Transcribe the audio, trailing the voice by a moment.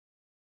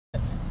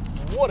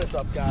What is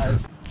up,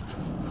 guys?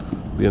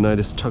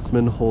 Leonidas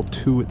Tuckman, hole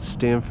 2 at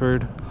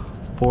Stanford,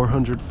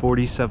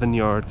 447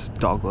 yards,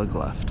 dogleg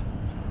left.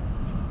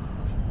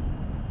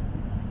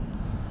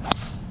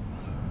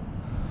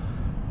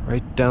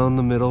 Right down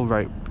the middle,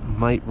 right,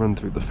 might run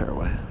through the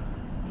fairway.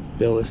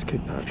 Bill is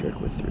Kirkpatrick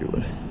with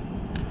 3-wood.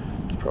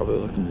 He's probably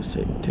looking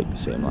to take the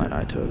same line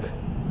I took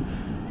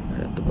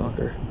right at the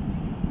bunker.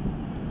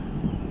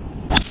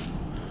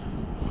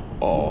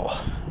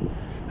 Oh,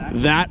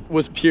 that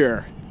was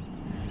pure.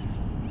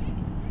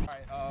 All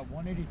right,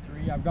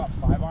 183. I've got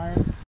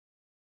 5-iron.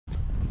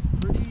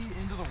 Pretty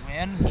into the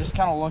wind. Just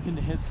kind of looking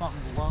to hit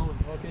something low and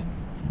hooking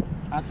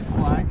at the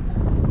flag.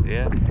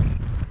 Yeah.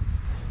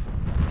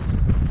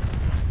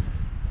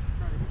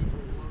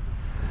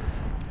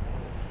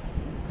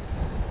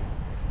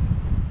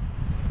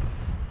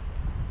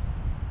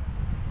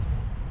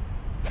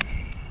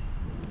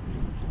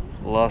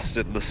 Lost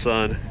it in the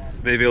sun.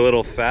 Maybe a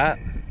little fat.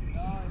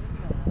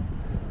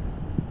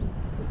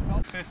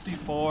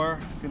 54.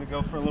 Gonna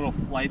go for a little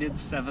flighted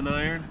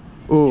 7-iron.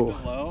 Ooh. Keep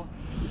it low.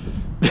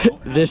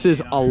 This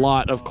is a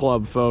lot of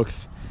club,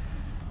 folks.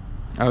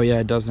 Oh yeah,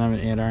 it doesn't have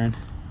an 8-iron.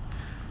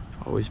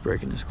 Always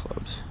breaking his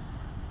clubs.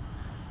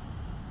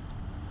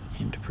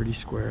 Aimed pretty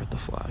square at the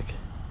flag.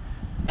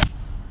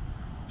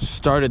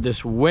 Started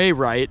this way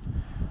right.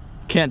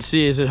 Can't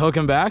see. Is it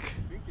hooking back?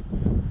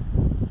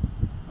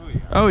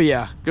 Oh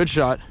yeah, good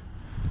shot.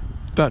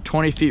 About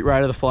 20 feet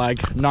right of the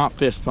flag. Not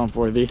fist pump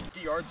worthy. 50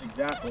 yards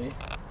exactly.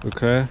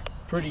 Okay.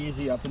 Pretty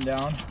easy up and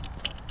down.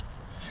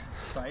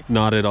 Psych.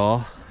 Not at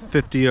all.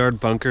 50-yard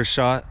bunker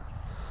shot.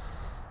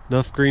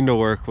 Enough green to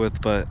work with,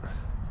 but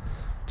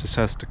just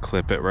has to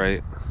clip it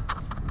right.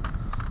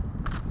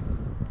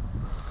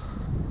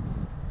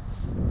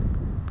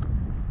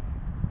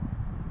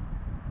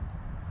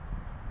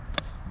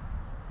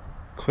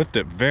 Clipped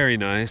it very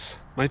nice.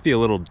 Might be a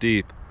little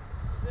deep.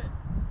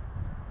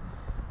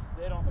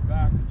 Stayed on the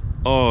back.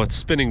 Oh, it's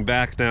spinning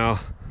back now.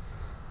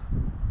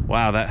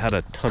 Wow, that had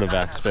a ton of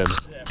backspin.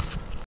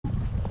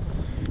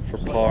 For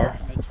par.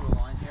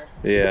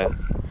 Yeah.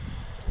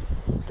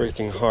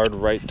 Breaking hard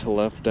right to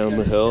left down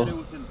the hill.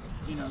 Within,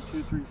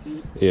 2-3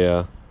 feet.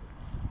 Yeah.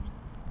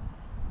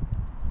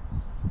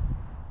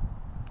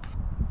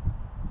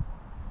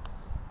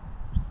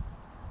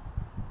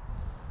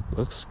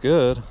 Looks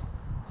good.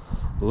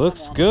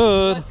 Looks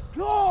good. Let's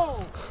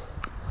go!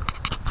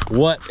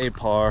 What a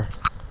par.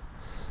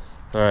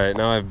 All right,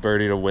 now I have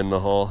birdie to win the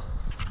hole.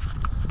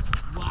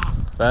 Wow.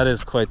 That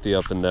is quite the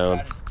up and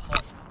down.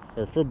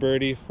 Or for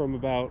birdie from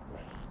about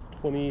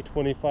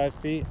 20-25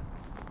 feet.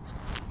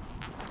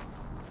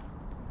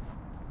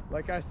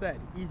 Like I said,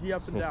 easy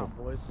up and down,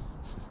 boys.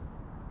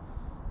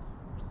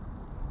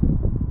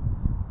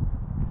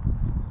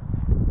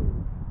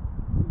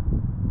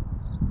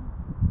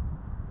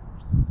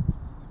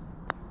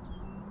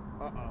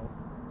 Uh-oh.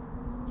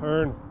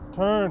 Turn.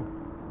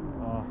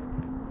 Oh.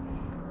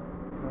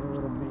 Got a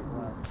little meat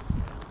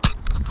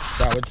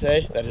left. I would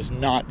say that is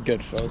not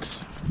good, folks.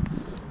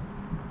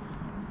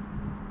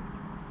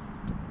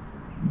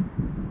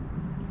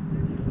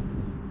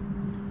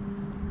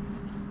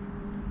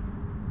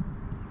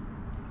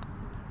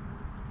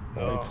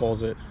 Oh, he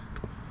pulls it.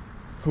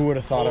 Who would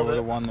have thought I would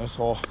have won this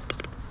hole?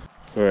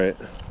 All right.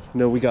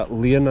 No, we got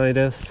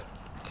Leonidas.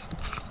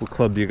 What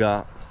club you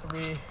got?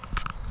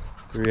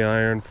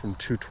 3-iron from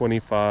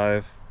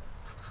 225.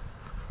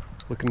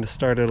 Looking to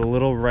start at a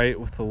little right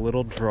with a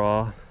little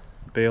draw.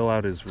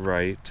 Bailout is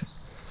right.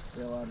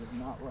 Bailout is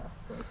not left.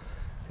 But...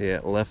 yeah,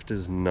 left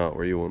is not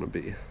where you want to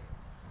be.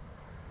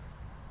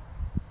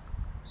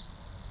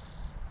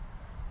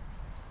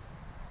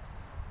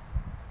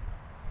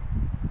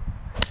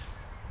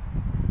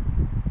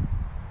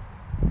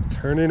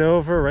 Turning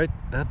over right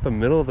at the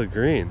middle of the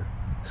green.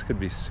 This could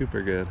be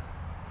super good.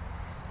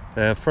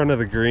 Front of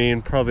the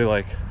green, probably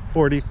like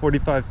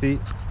 40-45 feet.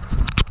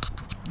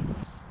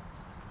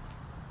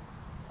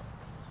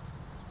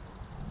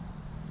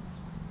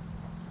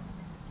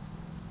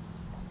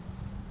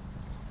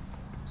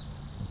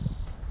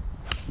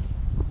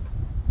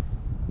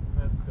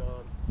 That's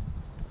gone.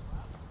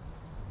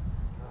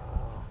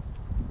 Oh.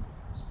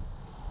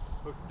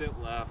 Hooked it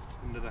left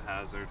into the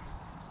hazard.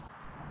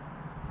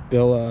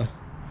 Bill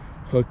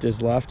hooked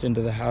his left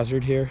into the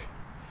hazard here.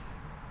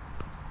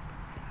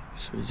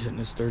 So he's hitting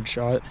his 3rd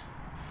shot.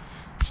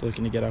 Just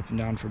looking to get up and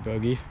down for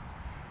bogey.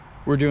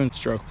 We're doing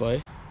stroke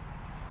play.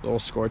 Little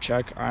score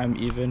check. I'm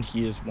even.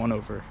 He is 1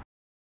 over.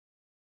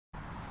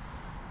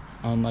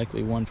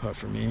 Unlikely 1 putt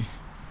for me.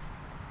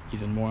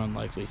 Even more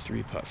unlikely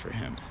 3 putt for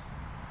him.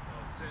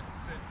 Oh, sit.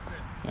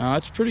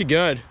 That's pretty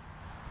good.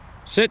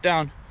 Sit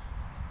down.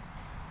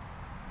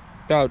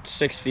 About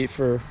 6 feet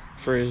for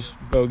his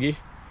bogey.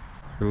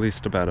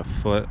 Released about a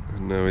foot,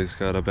 and now he's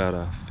got about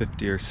a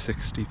 50 or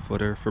 60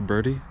 footer for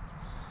birdie.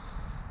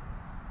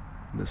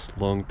 This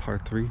long par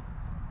 3.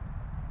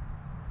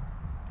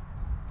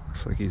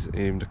 Looks like he's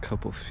aimed a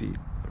couple feet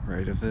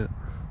right of it.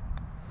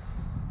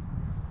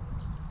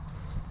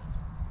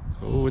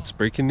 Oh, it's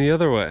breaking the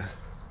other way.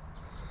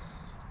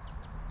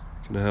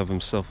 Gonna have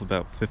himself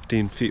about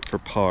 15 feet for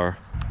par.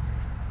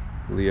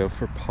 Leo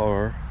for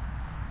par.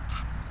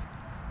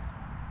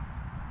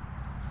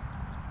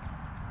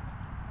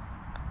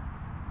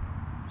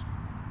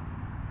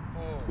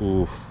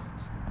 Oof,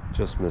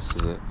 just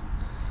misses it.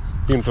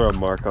 You can throw a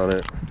mark on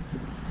it.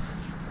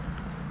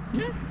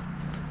 Yeah.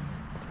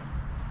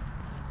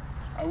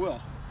 I will.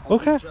 I'll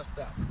Okay. do just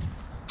that.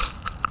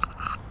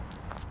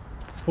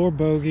 For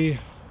bogey.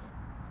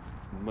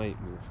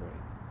 Might move right.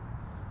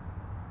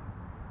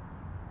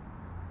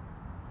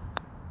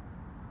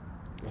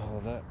 Oh,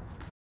 that.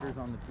 Here's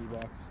on the tee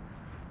box.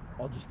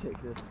 I'll just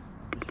take this.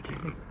 Just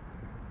kidding.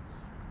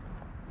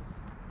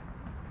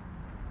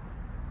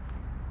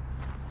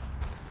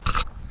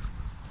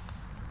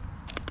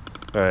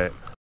 All right.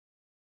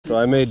 So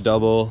I made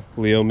double.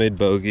 Leo made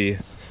bogey.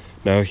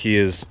 Now he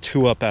is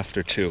 2 up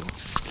after 2.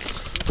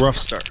 Rough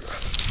start.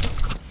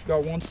 Got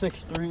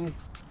 163. It's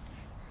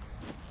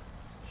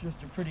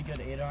just a pretty good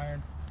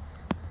 8-iron.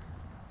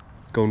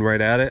 Going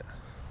right at it.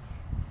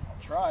 I'll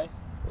try.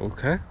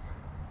 Okay.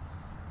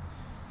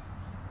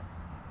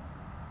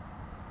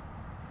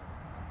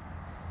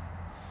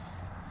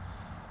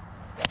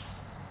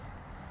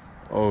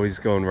 Oh, he's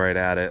going right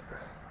at it.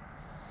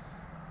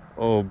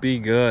 Oh, be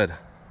good.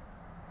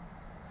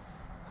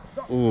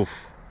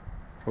 Oof.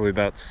 Probably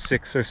about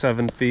 6 or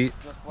 7 feet.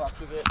 Just left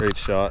of it. Great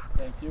shot.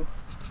 Thank you.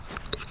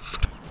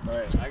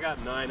 Alright, I got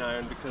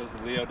 9-iron because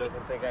Leo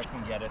doesn't think I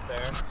can get it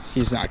there.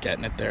 He's not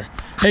getting it there.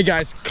 Hey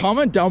guys,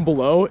 comment down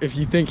below if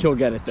you think he'll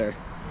get it there.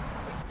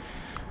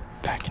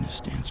 Back in his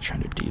stance,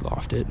 trying to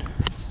de-loft it.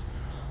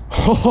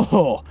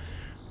 Oh,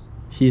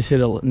 he's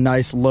hit a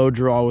nice low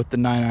draw with the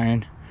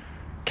 9-iron.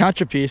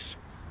 Catch a piece.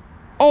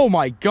 Oh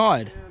my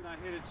God. And I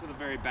hit it to the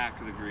very back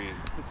of the green.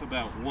 It's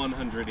about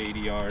 180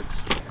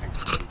 yards.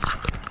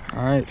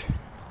 All right,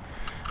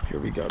 here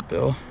we go,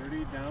 Bill.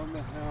 30 down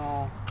the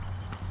hill,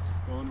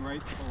 going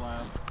right to the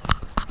left.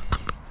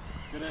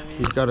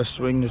 He's got to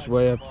swing his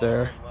way up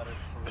there,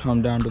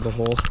 come down to the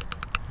hole.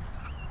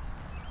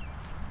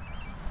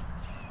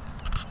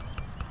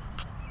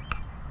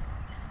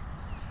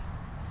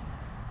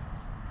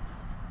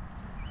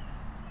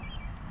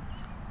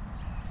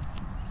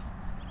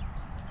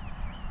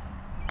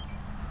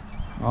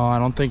 Oh, I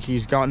don't think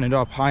he's gotten it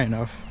up high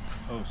enough.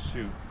 Oh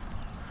shoot.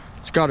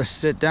 It's got to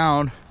sit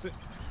down. Sit.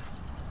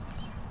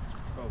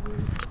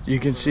 You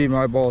can see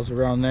my ball's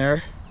around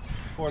there.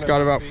 It's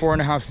got about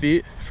 4.5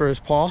 feet for his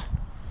paw.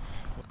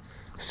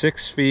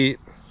 6 feet.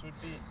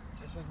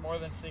 This is more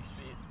than 6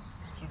 feet.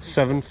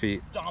 7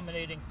 feet.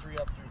 Dominating 3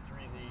 up through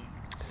 3 lead.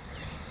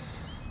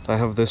 I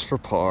have this for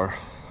par.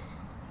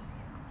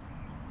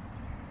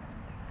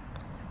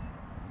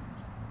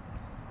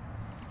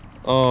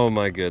 Oh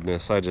my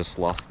goodness, I just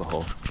lost the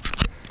hole.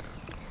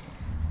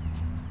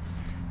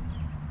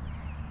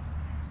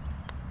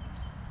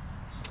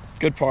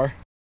 Good par.